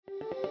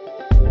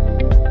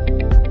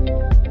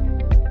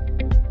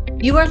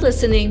You are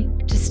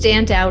listening to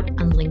Stand Out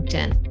on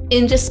LinkedIn.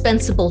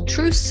 Indispensable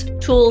truths,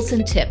 tools,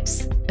 and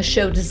tips, a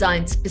show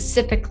designed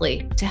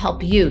specifically to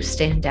help you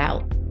stand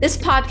out. This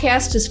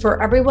podcast is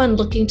for everyone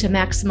looking to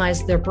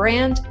maximize their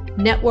brand,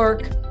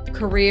 network,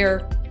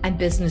 career, and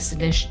business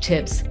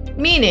initiatives,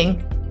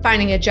 meaning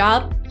finding a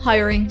job,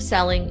 hiring,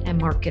 selling,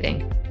 and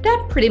marketing.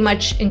 That pretty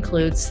much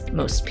includes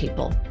most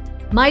people.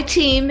 My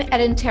team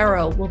at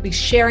Intero will be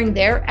sharing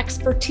their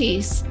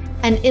expertise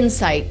and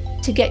insight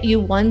to get you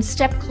one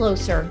step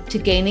closer to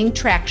gaining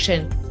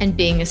traction and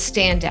being a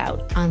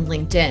standout on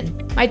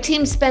LinkedIn. My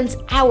team spends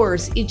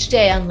hours each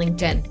day on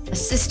LinkedIn,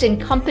 assisting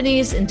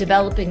companies in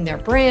developing their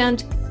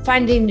brand,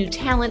 finding new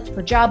talent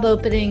for job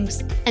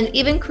openings, and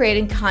even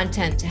creating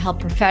content to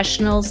help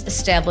professionals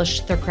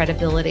establish their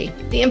credibility.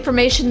 The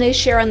information they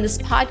share on this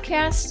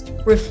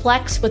podcast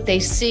reflects what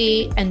they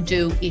see and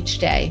do each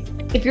day.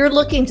 If you're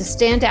looking to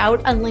stand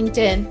out on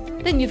LinkedIn,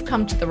 then you've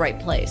come to the right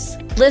place.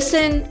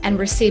 Listen and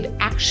receive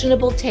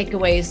actionable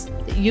takeaways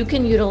that you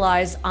can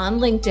utilize on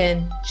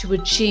LinkedIn to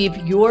achieve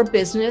your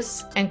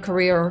business and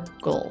career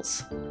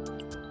goals.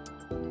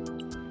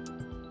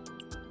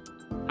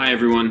 Hi,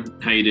 everyone.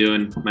 How you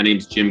doing? My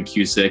name's Jim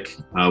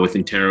Cusick with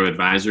Intero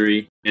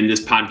Advisory. And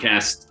this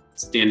podcast,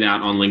 Stand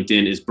Out on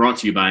LinkedIn, is brought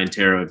to you by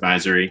Intero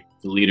Advisory,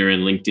 the leader in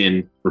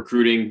LinkedIn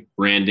recruiting,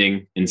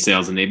 branding, and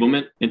sales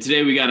enablement. And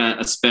today we got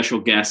a special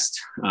guest,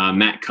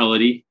 Matt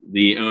Cullity,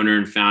 the owner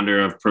and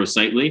founder of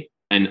ProSightly,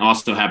 and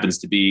also happens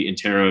to be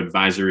Intero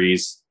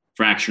Advisory's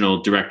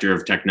fractional director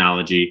of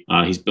technology.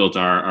 He's built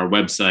our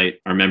website,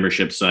 our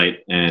membership site,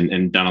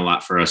 and done a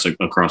lot for us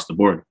across the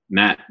board.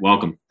 Matt,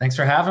 welcome. Thanks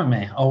for having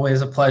me.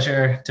 Always a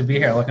pleasure to be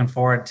here. Looking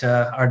forward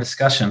to our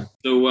discussion.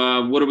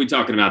 So what are we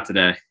talking about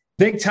today?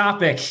 Big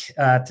topic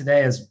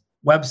today is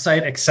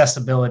website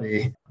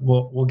accessibility.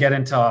 We'll get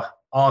into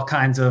all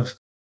kinds of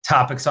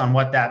topics on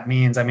what that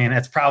means. I mean,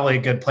 it's probably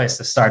a good place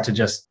to start to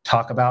just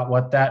talk about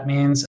what that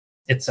means.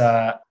 It's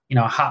a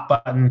hot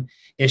button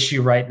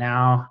issue right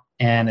now.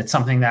 And it's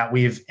something that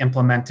we've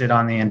implemented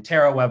on the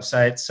Intero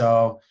website.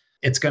 So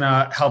it's going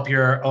to help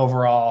your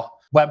overall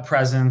web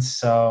presence.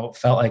 So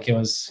felt like it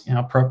was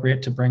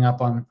appropriate to bring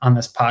up on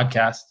this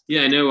podcast.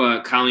 Yeah, I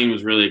know Colleen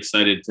was really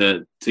excited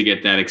to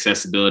get that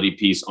accessibility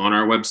piece on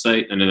our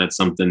website. I know that's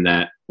something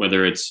that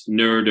whether it's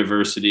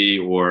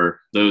neurodiversity or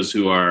those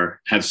who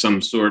have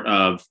some sort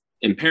of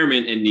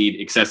impairment and need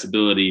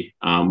accessibility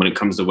when it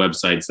comes to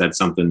websites, that's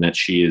something that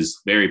she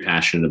is very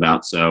passionate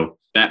about. So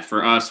that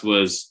for us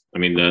was,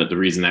 the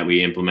reason that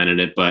we implemented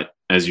it. But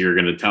as you're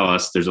going to tell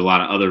us, there's a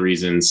lot of other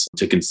reasons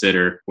to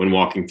consider when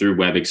walking through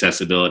web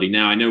accessibility.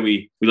 Now, I know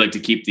we like to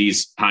keep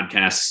these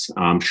podcasts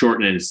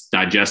short and as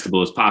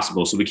digestible as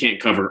possible. So we can't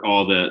cover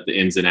all the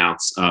ins and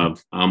outs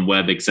of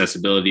web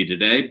accessibility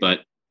today.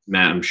 But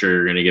Matt, I'm sure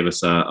you're going to give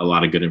us a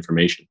lot of good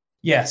information.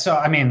 Yeah.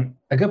 So,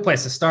 a good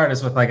place to start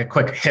is with like a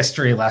quick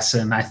history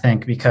lesson, I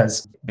think,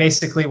 because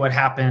basically what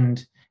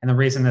happened and the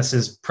reason this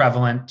is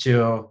prevalent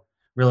to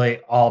really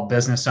all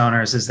business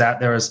owners is that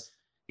there was,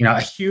 a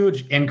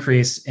huge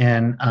increase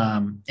in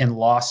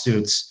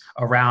lawsuits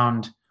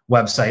around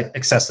website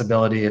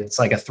accessibility. It's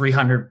like a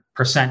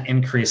 300%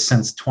 increase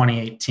since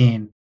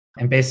 2018.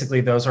 And basically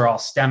those are all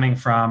stemming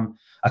from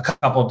a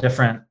couple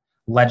different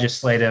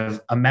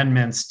legislative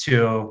amendments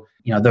to,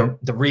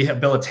 the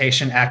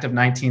Rehabilitation Act of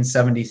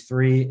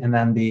 1973 and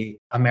then the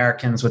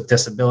Americans with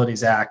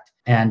Disabilities Act.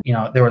 And,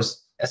 there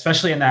was,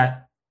 especially in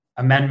that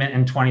amendment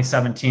in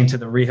 2017 to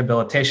the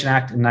Rehabilitation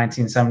Act in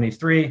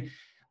 1973,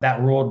 that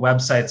ruled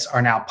websites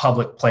are now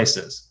public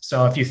places.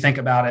 So if you think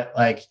about it,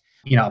 like,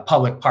 a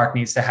public park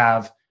needs to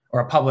have,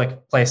 or a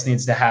public place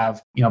needs to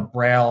have,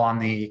 Braille on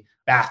the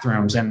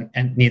bathrooms and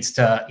needs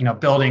to,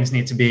 buildings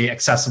need to be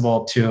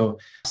accessible to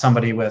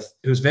somebody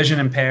who's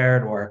vision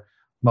impaired or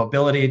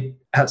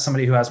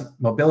somebody who has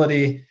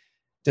mobility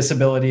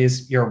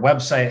disabilities. Your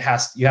website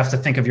you have to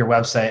think of your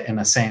website in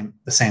the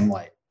same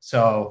light.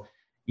 So,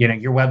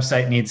 your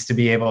website needs to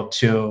be able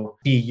to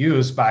be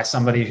used by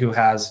somebody who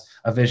has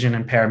a vision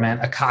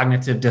impairment, a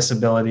cognitive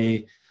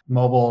disability,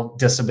 mobile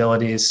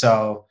disabilities.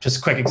 So just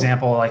a quick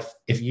example, like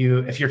if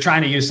you're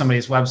trying to use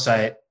somebody's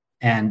website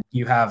and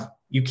you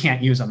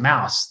can't use a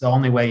mouse, the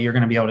only way you're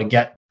going to be able to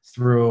get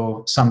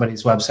through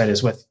somebody's website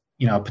is with,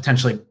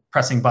 potentially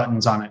pressing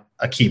buttons on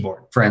a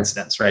keyboard, for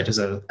instance, right?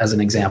 As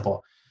an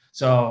example.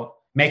 So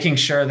making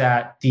sure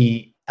that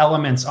the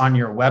elements on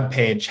your web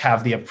page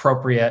have the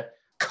appropriate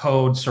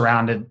code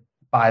surrounded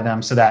by them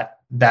so that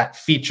that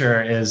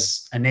feature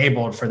is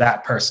enabled for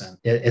that person.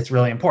 It's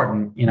really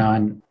important,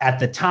 and at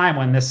the time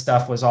when this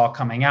stuff was all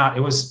coming out, it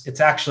was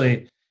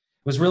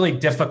really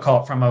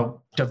difficult from a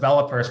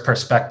developer's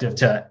perspective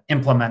to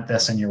implement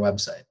this in your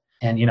website.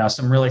 And,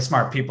 some really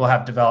smart people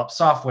have developed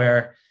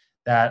software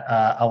that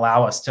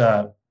allow us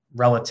to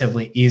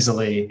relatively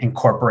easily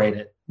incorporate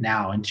it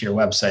now into your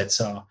website.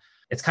 So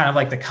it's kind of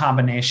like the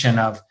combination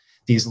of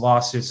these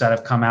lawsuits that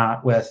have come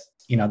out with,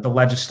 the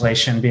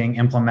legislation being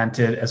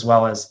implemented, as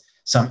well as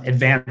some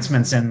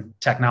advancements in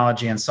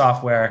technology and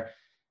software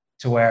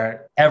to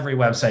where every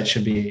website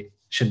should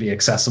be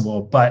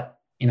accessible. But,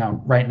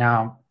 right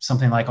now,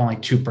 something like only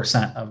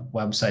 2% of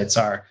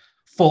websites are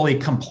fully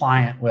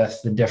compliant with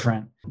the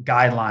different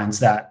guidelines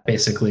that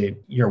basically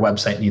your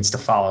website needs to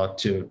follow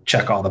to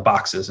check all the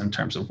boxes in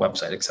terms of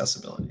website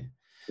accessibility.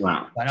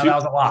 Wow. I know that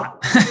was a lot.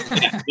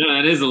 Yeah, no,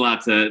 that is a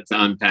lot to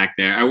unpack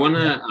there. I want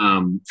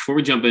to, before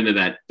we jump into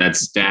that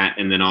stat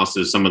and then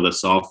also some of the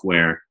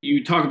software,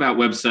 you talk about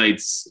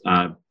websites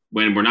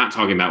when we're not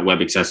talking about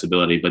web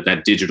accessibility, but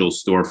that digital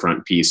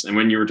storefront piece. And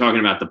when you were talking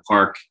about the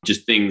park,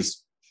 just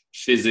things,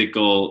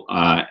 physical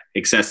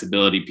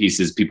accessibility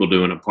pieces people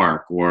do in a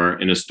park or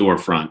in a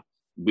storefront,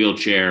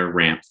 wheelchair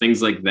ramp,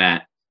 things like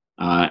that.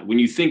 When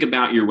you think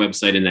about your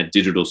website in that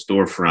digital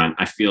storefront,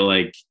 I feel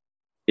like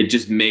it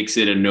just makes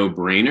it a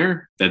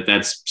no-brainer that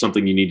that's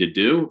something you need to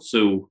do.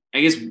 So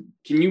I guess,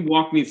 can you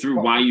walk me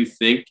through why you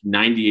think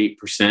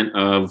 98%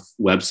 of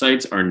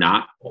websites are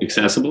not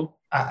accessible?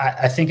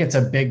 I think it's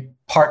a big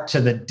part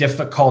to the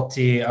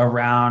difficulty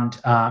around,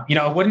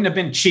 it wouldn't have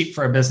been cheap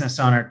for a business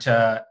owner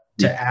to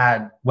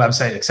add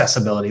website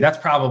accessibility. That's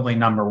probably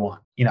number one.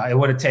 It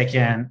would have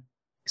taken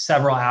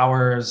several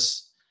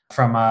hours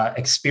from an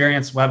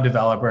experienced web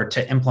developer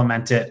to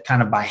implement it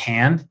kind of by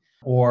hand,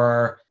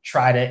 or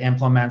try to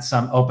implement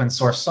some open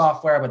source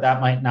software, but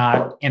that might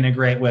not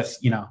integrate with,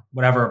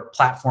 whatever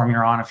platform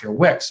you're on, if you're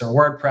Wix or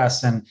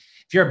WordPress. And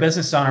if you're a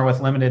business owner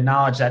with limited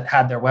knowledge that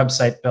had their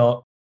website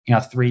built,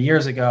 3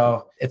 years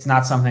ago, it's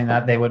not something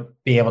that they would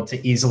be able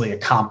to easily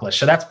accomplish.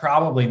 So that's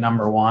probably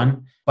number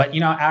one. But,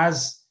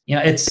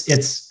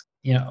 it's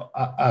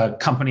a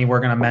company we're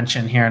going to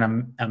mention here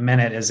in a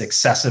minute is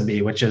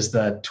Accessiby, which is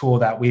the tool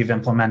that we've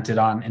implemented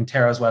on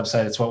Intero's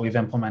website. It's what we've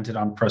implemented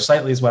on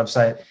ProSightly's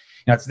website.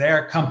 It's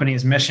their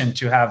company's mission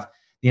to have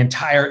the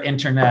entire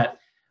internet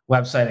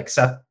website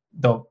except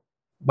the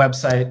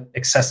website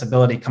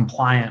accessibility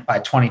compliant by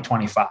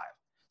 2025.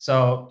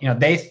 So,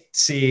 they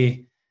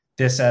see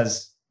this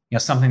as,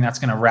 something that's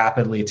going to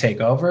rapidly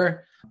take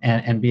over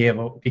and be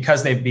able,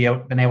 because they've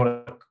been able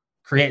to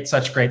create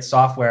such great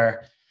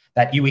software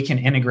that we can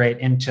integrate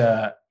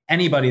into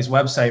anybody's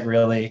website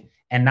really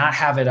and not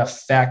have it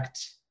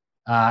affect,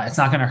 it's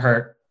not going to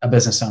hurt a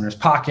business owner's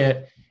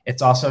pocket.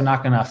 It's also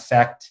not going to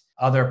affect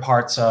other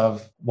parts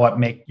of what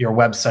make your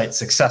website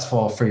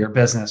successful for your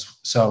business.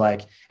 So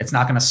like, it's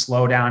not going to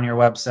slow down your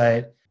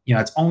website.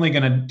 It's only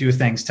going to do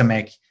things to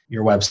make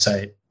your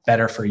website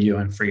better for you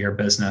and for your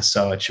business.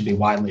 So it should be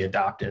widely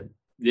adopted.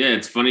 Yeah,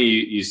 it's funny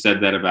you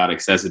said that about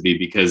Accessiby,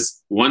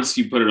 because once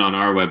you put it on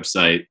our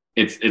website,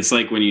 it's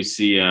like when you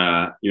see,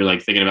 you're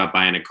like thinking about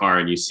buying a car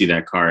and you see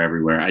that car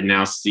everywhere. I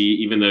now see,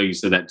 even though you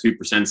said that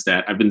 2%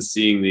 stat, I've been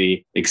seeing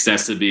the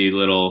Accessiby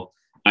little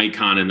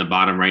icon in the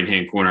bottom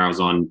right-hand corner. I was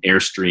on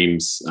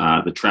Airstream's,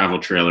 the travel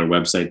trailer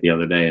website the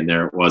other day, and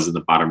there it was in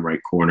the bottom right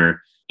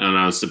corner. And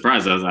I was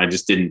surprised. I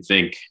just didn't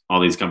think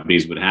all these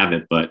companies would have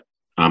it, but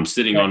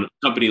sitting on a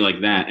company like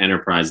that,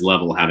 enterprise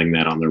level, having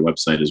that on their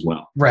website as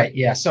well. Right.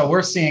 Yeah. So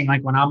we're seeing,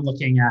 like, when I'm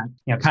looking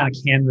at, kind of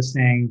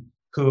canvassing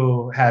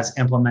who has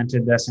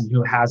implemented this and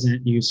who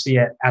hasn't, you see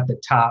it at the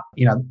top.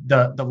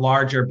 The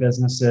larger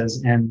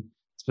businesses in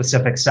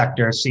specific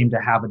sectors seem to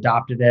have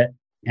adopted it.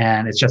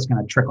 And it's just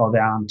going to trickle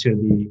down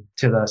to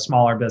the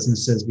smaller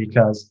businesses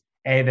because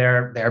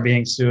they're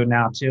being sued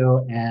now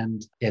too,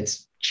 and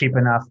it's cheap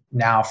enough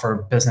now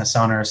for business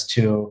owners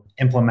to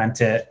implement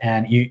it.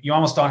 And you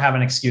almost don't have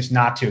an excuse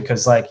not to,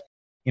 because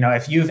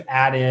if you've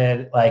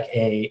added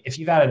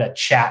a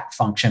chat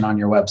function on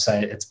your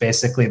website, it's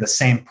basically the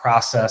same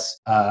process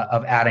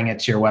of adding it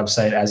to your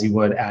website as you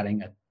would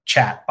adding a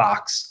chat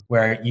box,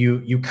 where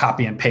you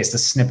copy and paste a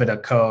snippet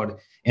of code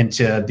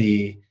into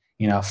the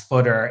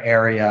footer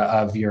area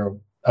of your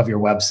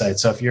website.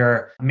 So if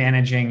you're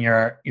managing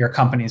your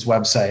company's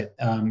website,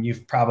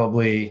 you've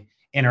probably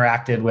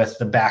interacted with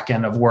the back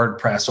end of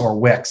WordPress or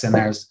Wix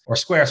or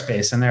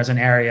Squarespace, and there's an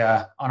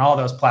area on all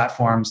those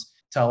platforms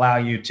to allow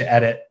you to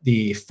edit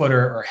the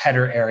footer or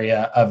header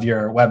area of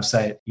your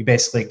website. You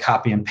basically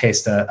copy and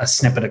paste a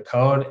snippet of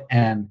code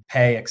and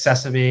pay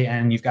Accessiby,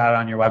 and you've got it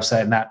on your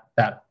website, and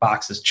that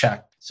box is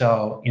checked.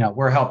 So,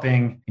 we're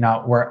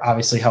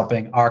obviously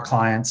helping our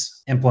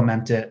clients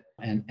implement it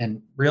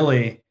and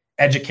really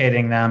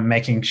educating them,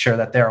 making sure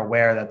that they're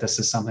aware that this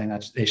is something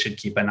that they should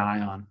keep an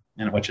eye on,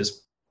 and which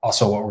is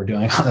also what we're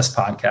doing on this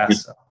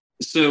podcast.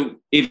 So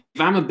if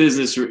I'm a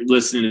business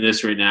listening to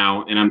this right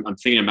now, and I'm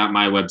thinking about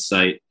my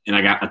website, and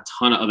I got a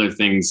ton of other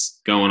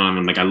things going on,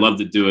 I'm like, I love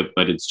to do it,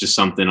 but it's just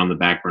something on the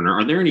back burner.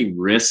 Are there any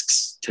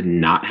risks to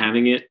not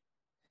having it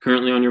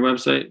currently on your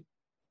website?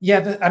 Yeah,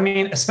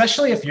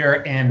 especially if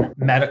you're in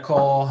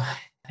medical,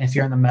 if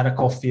you're in the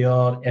medical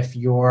field, if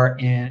you're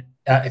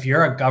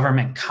a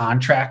government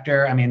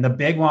contractor. The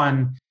big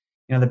one,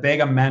 the big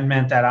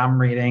amendment that I'm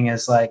reading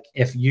is like,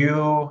 if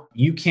you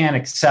can't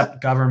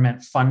accept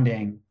government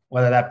funding,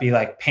 whether that be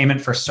like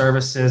payment for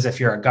services, if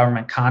you're a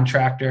government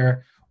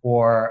contractor,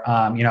 or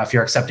if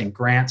you're accepting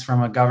grants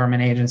from a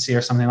government agency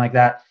or something like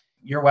that,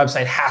 your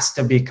website has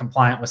to be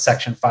compliant with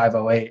Section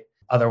 508.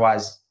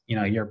 Otherwise,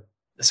 you're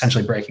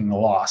essentially breaking the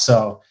law.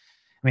 So,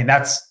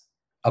 that's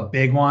a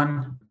big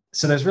one.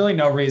 So there's really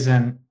no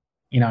reason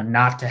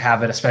not to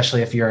have it,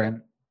 especially if you're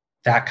in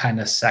that kind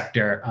of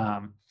sector.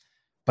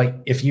 But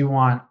if you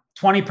want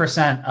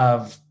 20%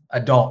 of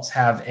adults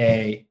have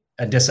a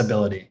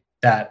disability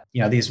that,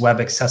 these web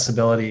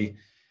accessibility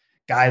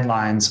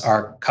guidelines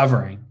are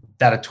covering,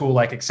 that a tool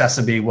like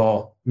Accessibility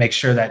will make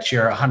sure that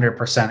you're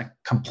 100%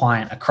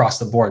 compliant across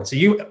the board. So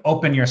you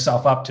open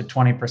yourself up to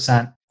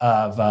 20%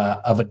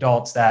 of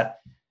adults that,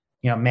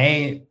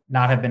 may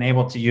not have been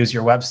able to use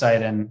your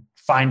website and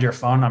find your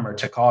phone number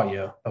to call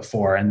you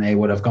before, and they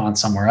would have gone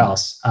somewhere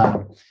else.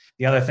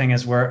 The other thing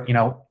is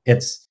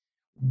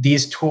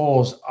these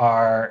tools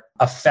are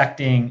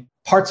affecting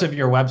parts of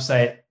your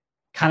website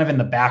kind of in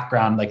the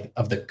background, like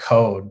of the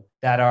code,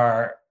 that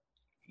are,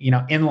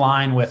 in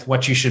line with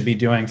what you should be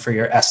doing for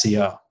your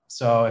SEO.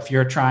 So if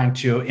you're trying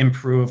to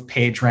improve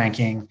page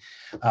ranking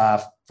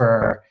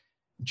for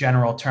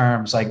general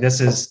terms, like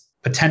this is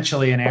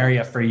potentially an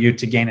area for you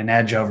to gain an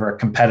edge over a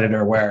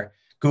competitor, where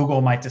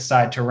Google might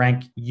decide to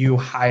rank you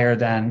higher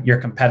than your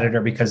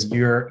competitor because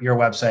your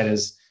website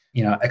is,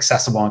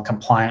 accessible and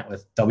compliant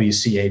with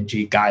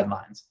WCAG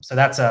guidelines. So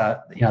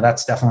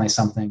that's definitely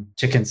something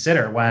to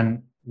consider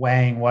when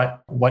weighing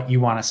what you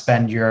want to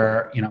spend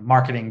your,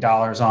 marketing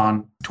dollars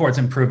on towards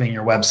improving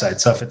your website.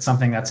 So if it's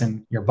something that's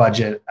in your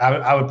budget,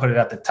 I would put it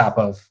at the top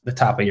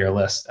of your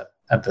list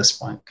at this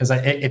point, because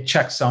it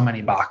checks so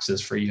many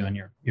boxes for you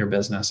and your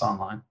business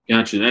online.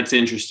 Gotcha. That's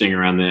interesting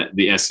around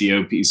the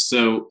SEO piece.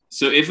 So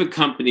if a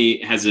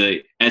company has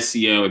a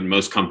SEO, and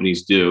most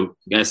companies do,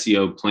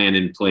 SEO plan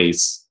in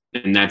place,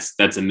 and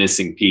that's a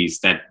missing piece,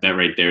 that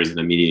right there is an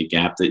immediate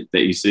gap that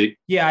you see.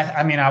 Yeah,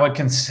 I mean, I would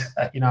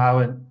I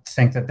would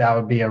think that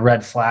would be a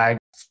red flag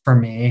for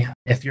me.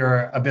 If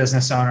you're a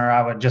business owner,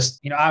 I would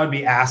just, I would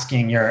be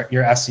asking your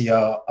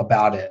SEO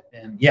about it.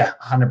 And yeah,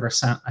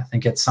 100%. I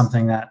think it's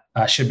something that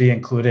should be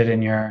included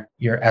in your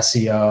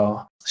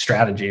SEO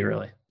strategy,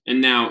 really.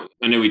 And now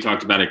I know we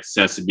talked about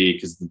Accessibility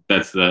because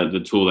that's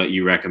the tool that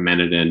you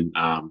recommended, and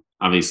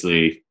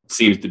obviously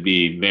seems to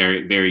be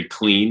very, very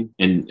clean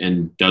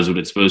and does what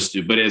it's supposed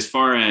to. But as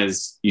far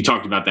as you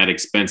talked about that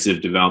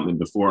expensive development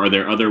before, are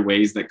there other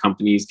ways that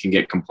companies can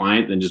get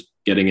compliant than just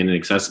getting an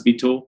Accessibility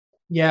tool?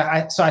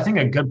 Yeah, so I think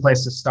a good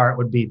place to start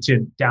would be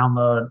to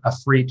download a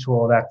free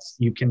tool that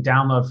you can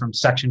download from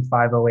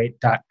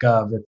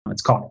section508.gov.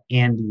 It's called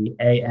ANDI,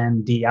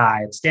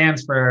 ANDI. It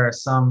stands for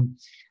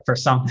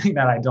something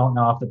that I don't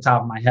know off the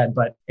top of my head,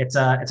 but it's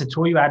a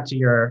tool you add to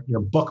your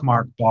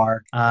bookmark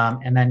bar,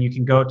 and then you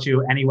can go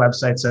to any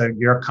website, so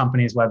your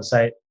company's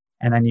website,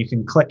 and then you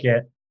can click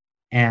it,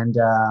 and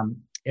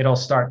it'll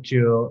start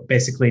to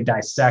basically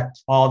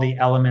dissect all the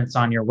elements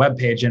on your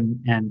webpage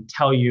and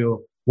tell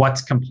you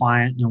what's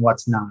compliant and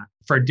what's not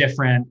for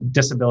different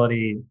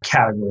disability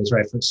categories,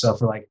 right? So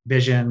for like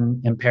vision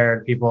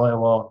impaired people,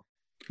 it'll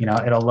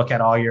look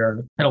at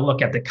it'll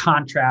look at the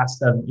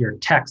contrast of your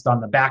text on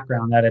the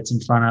background that it's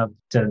in front of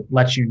to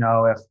let you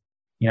know if,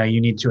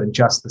 you need to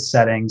adjust the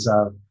settings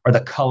or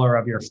the color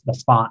of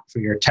the font for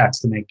your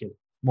text to make it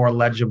more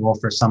legible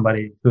for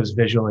somebody who's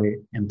visually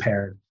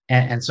impaired.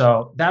 And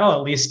so that'll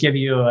at least give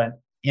you an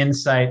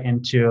insight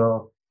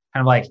into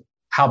kind of like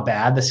how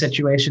bad the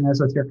situation is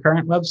with your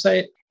current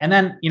website. And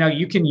then,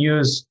 you can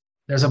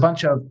there's a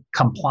bunch of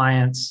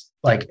compliance,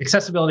 like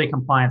accessibility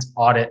compliance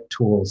audit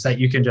tools that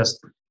you can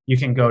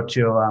go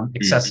to.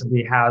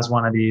 Accessibility has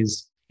one of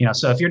these,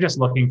 so if you're just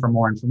looking for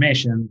more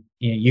information,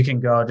 you can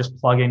go just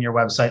plug in your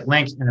website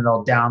link and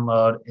it'll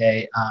download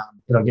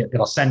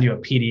it'll send you a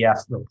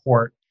PDF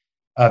report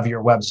of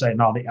your website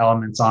and all the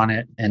elements on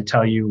it and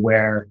tell you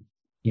where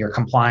you're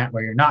compliant,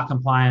 where you're not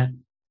compliant.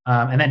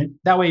 And then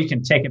that way you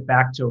can take it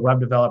back to a web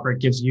developer. It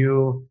gives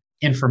you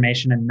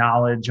information and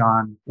knowledge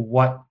on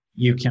what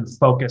you can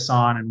focus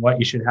on and what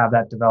you should have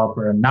that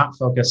developer not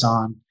focus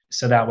on.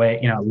 So that way,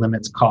 it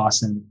limits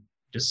costs and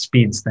just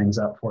speeds things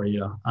up for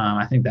you.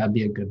 I think that'd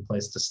be a good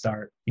place to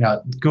start.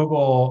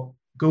 Google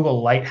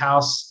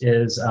Lighthouse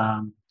is,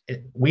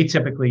 we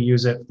typically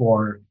use it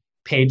for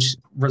page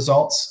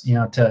results,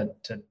 to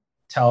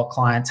tell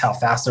clients how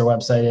fast their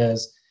website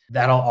is.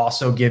 That'll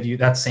also give you,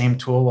 that same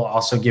tool will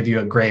also give you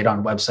a grade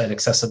on website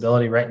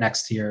accessibility right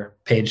next to your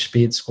page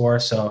speed score.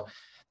 So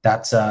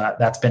that's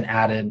been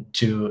added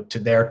to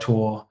their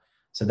tool.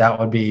 So that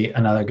would be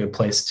another good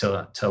place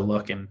to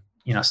look and,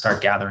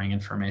 start gathering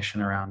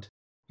information around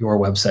your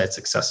website's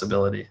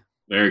accessibility.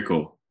 Very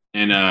cool.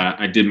 And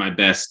I did my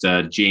best,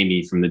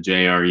 Jamie from the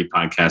JRE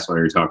podcast while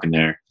you were talking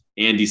there.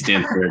 ANDI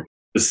stands for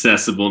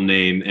Accessible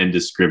Name and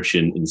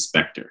Description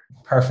Inspector.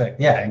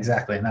 Perfect. Yeah,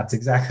 exactly. And that's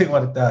exactly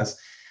what it does.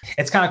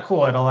 It's kind of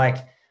cool. It'll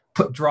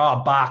draw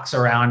a box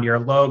around your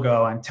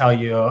logo and tell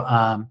you,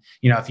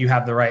 if you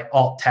have the right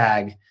alt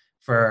tag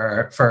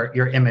for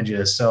your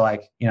images. So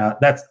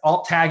that's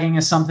alt tagging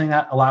is something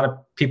that a lot of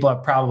people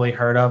have probably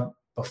heard of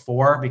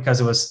before because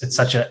it's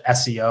such a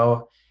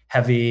SEO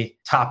heavy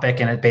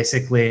topic. And it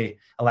basically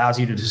allows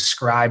you to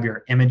describe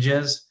your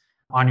images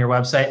on your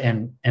website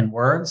in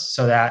words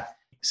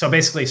so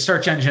basically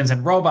search engines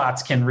and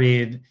robots can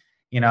read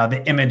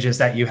the images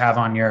that you have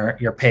on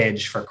your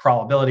page for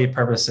crawlability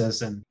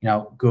purposes. And,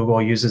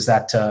 Google uses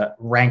that to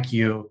rank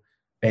you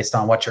based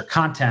on what your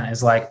content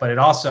is like, but it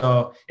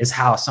also is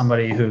how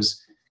somebody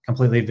who's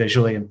completely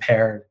visually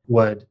impaired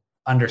would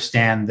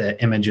understand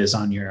the images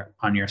on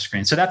your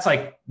screen. So that's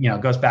like,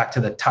 goes back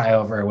to the tie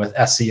over with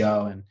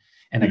SEO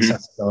and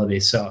accessibility.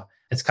 So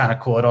it's kind of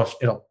cool.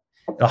 It'll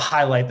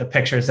highlight the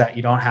pictures that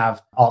you don't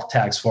have alt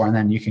tags for, and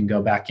then you can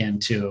go back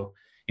into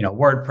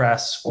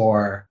WordPress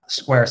or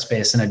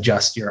Squarespace and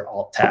adjust your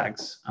alt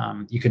tags.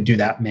 You could do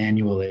that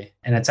manually.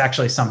 And it's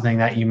actually something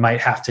that you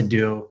might have to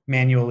do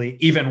manually,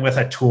 even with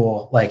a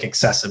tool like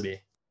Accessiby.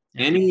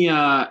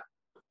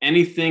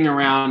 Anything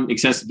around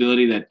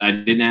accessibility that I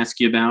didn't ask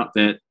you about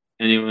that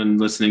anyone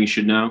listening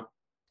should know?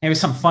 Maybe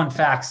some fun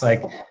facts,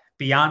 like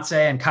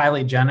Beyonce and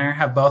Kylie Jenner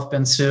have both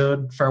been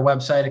sued for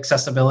website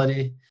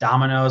accessibility.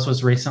 Domino's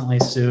was recently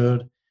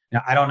sued.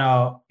 I don't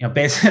know,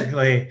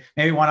 basically,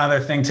 maybe one other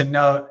thing to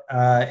note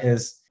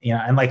is,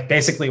 and like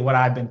basically what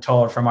I've been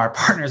told from our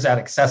partners at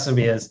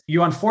Accessiby is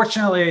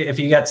unfortunately, if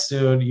you get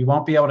sued, you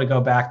won't be able to go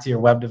back to your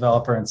web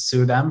developer and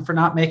sue them for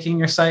not making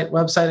your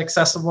website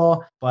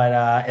accessible.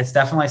 But it's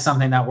definitely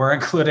something that we're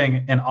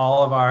including in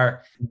all of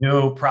our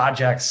new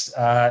projects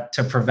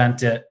to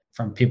prevent it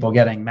from people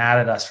getting mad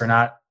at us for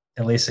not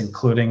at least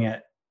including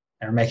it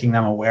or making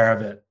them aware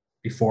of it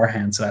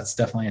beforehand. So that's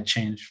definitely a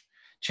change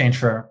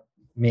for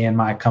me and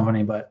my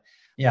company. But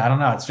yeah, I don't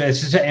know. It's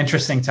just an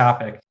interesting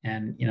topic.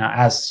 And,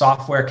 as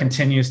software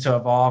continues to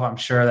evolve, I'm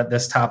sure that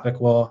this topic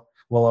will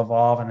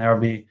evolve, and there will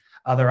be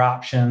other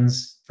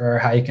options for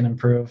how you can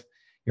improve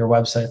your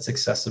website's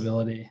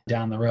accessibility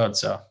down the road.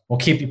 So we'll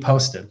keep you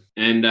posted.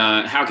 And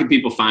how can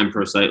people find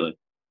ProSightly?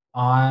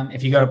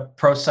 If you go to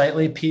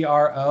ProSightly,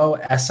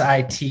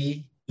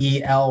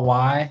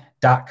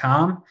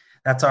 ProSightly.com,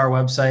 that's our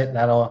website.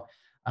 That'll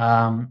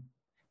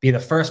be the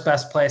first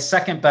best place.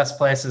 Second best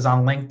place is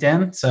on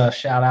LinkedIn. So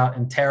shout out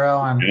Intero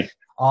on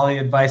all the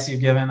advice you've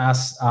given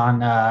us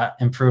on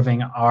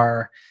improving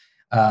our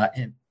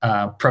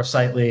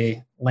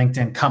ProSightly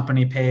LinkedIn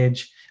company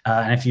page.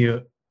 And if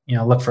you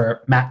look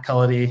for Matt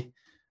Cullity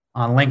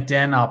on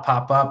LinkedIn, I'll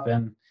pop up,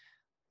 and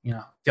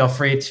feel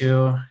free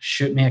to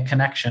shoot me a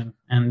connection.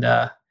 And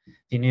if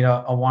you need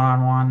a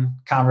one-on-one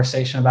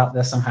conversation about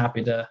this, I'm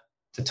happy to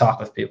talk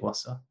with people.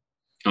 So.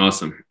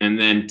 Awesome. And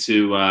then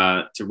to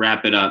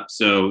wrap it up,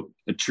 so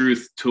a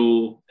truth,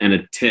 tool, and a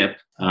tip.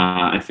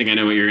 I think I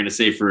know what you're going to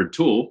say for a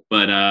tool,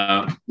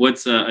 but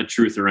what's a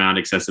truth around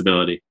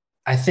accessibility?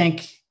 I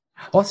think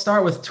let's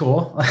start with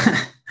tool.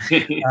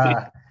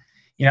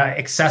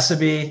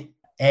 Accessiby,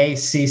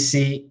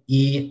 ACCESSIBE.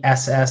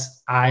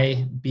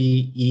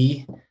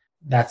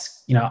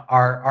 That's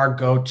our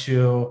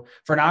go-to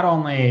for not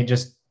only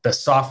just the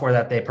software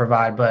that they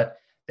provide, but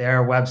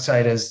their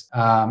website is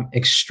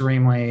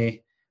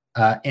extremely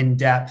in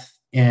depth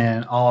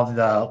in all of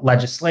the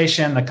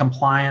legislation, the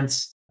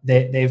compliance.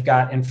 They've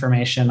got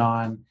information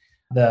on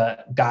the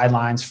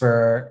guidelines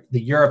for the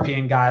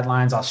European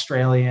guidelines,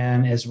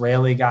 Australian,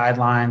 Israeli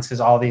guidelines, because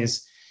all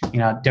these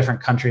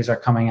different countries are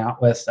coming out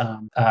with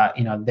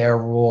their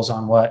rules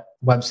on what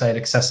website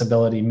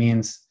accessibility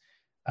means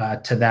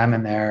to them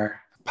and their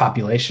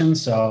population.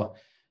 So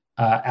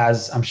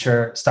as I'm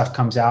sure stuff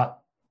comes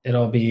out,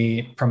 it'll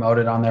be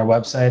promoted on their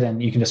website,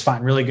 and you can just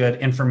find really good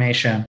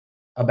information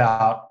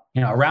about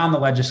around the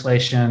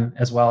legislation,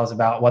 as well as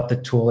about what the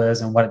tool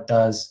is and what it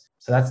does.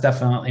 So that's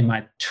definitely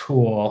my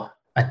tool.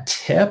 A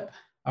tip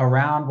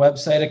around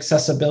website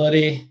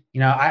accessibility,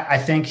 I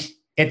think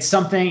it's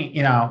something,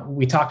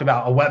 we talked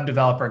about a web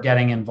developer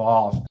getting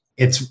involved.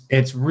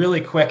 It's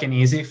really quick and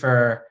easy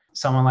for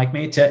someone like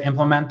me to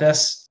implement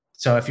this.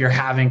 So if you're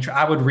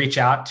I would reach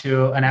out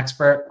to an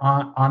expert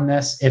on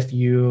this. If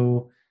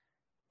you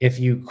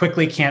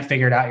quickly can't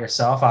figure it out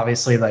yourself,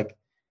 obviously,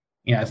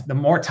 if the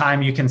more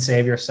time you can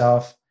save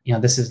yourself,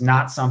 this is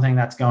not something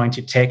that's going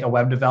to take a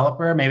web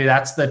developer. Maybe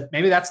that's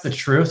the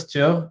truth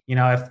too.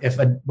 If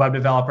a web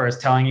developer is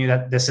telling you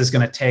that this is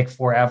going to take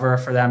forever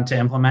for them to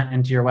implement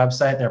into your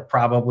website, they're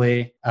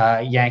probably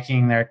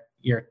yanking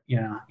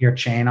your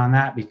chain on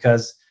that,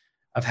 because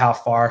of how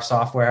far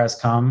software has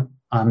come.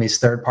 These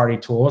third-party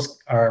tools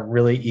are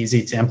really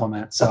easy to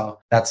implement. So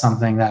that's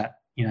something that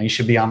you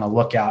should be on the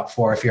lookout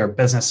for. If you're a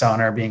business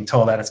owner being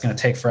told that it's going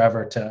to take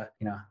forever to,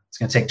 it's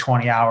going to take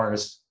 20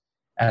 hours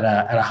at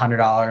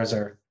 $100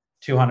 or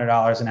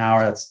 $200 an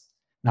hour, that's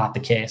not the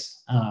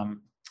case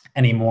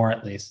anymore,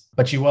 at least.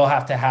 But you will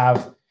have to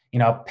have,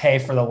 pay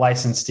for the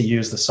license to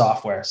use the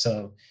software.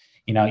 So,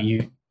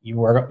 you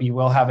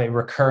will have a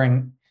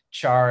recurring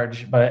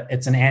charge, but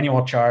it's an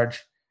annual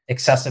charge.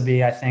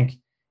 Accessiby, I think,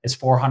 is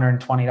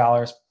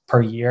 $420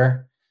 per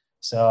year.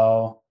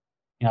 So,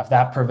 if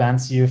that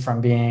prevents you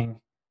from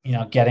being,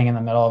 getting in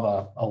the middle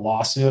of a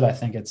lawsuit, I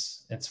think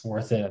it's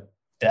worth it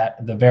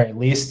at the very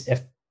least.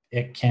 If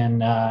it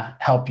can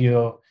help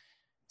you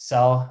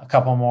sell a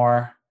couple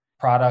more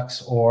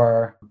products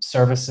or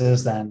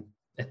services, then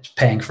it's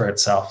paying for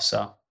itself.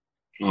 So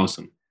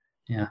awesome.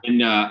 Yeah.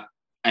 And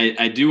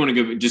I do want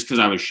to go, just because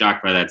I was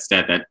shocked by that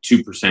stat, that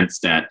 2%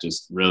 stat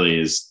just really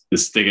is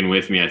sticking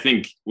with me. I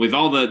think with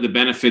all the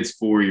benefits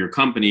for your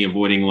company,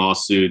 avoiding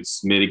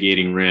lawsuits,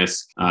 mitigating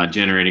risk,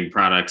 generating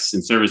products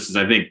and services,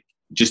 I think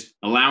just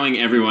allowing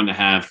everyone to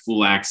have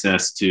full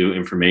access to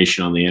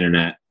information on the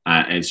internet,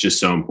 it's just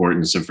so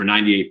important. So for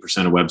 98%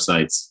 of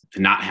websites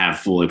to not have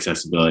full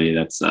accessibility,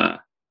 that's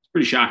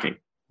pretty shocking.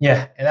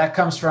 Yeah, that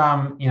comes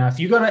from, if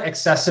you go to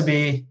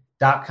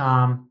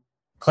accessibility.com,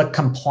 click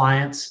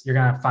compliance, you're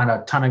going to find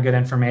a ton of good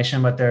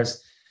information, but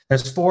there's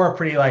 4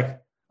 pretty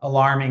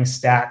alarming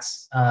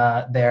stats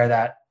there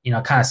that,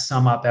 kind of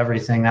sum up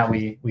everything that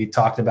we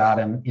talked about.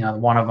 And,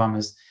 one of them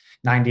is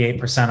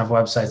 98% of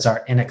websites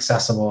are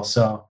inaccessible.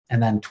 So,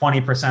 and then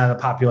 20% of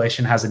the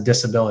population has a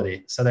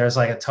disability. So there's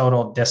a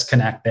total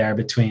disconnect there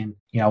between,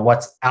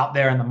 what's out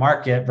there in the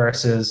market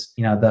versus,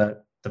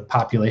 the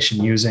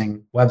population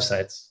using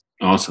websites.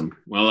 Awesome.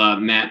 Well,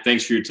 Matt,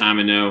 thanks for your time.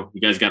 I know you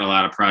guys got a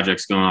lot of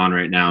projects going on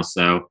right now,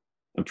 so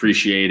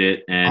appreciate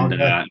it. And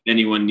if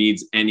anyone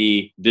needs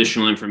any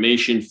additional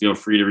information, feel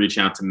free to reach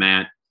out to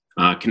Matt,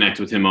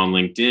 connect with him on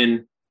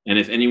LinkedIn. And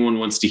if anyone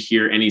wants to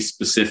hear any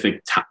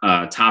specific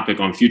topic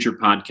on future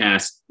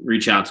podcasts,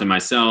 reach out to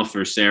myself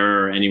or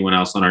Sarah or anyone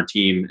else on our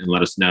team and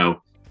let us know.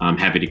 I'm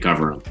happy to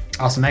cover them.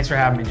 Awesome. Thanks for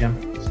having me,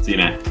 Jim. See you,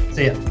 Matt.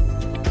 See ya.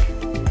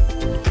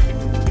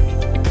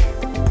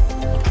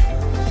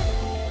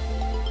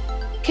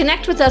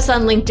 Connect with us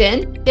on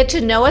LinkedIn, get to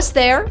know us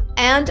there,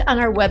 and on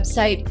our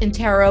website,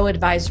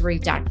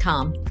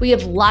 interoadvisory.com. We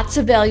have lots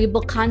of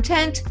valuable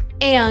content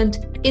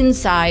and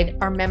inside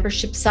our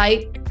membership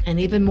site and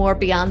even more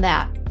beyond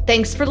that.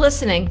 Thanks for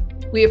listening.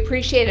 We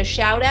appreciate a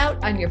shout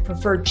out on your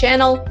preferred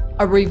channel,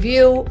 a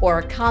review, or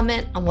a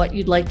comment on what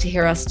you'd like to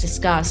hear us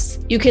discuss.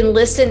 You can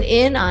listen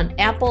in on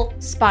Apple,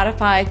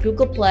 Spotify,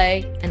 Google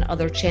Play, and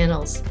other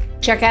channels.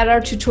 Check out our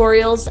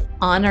tutorials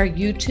on our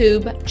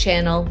YouTube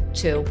channel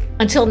too.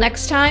 Until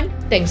next time,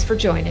 thanks for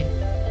joining.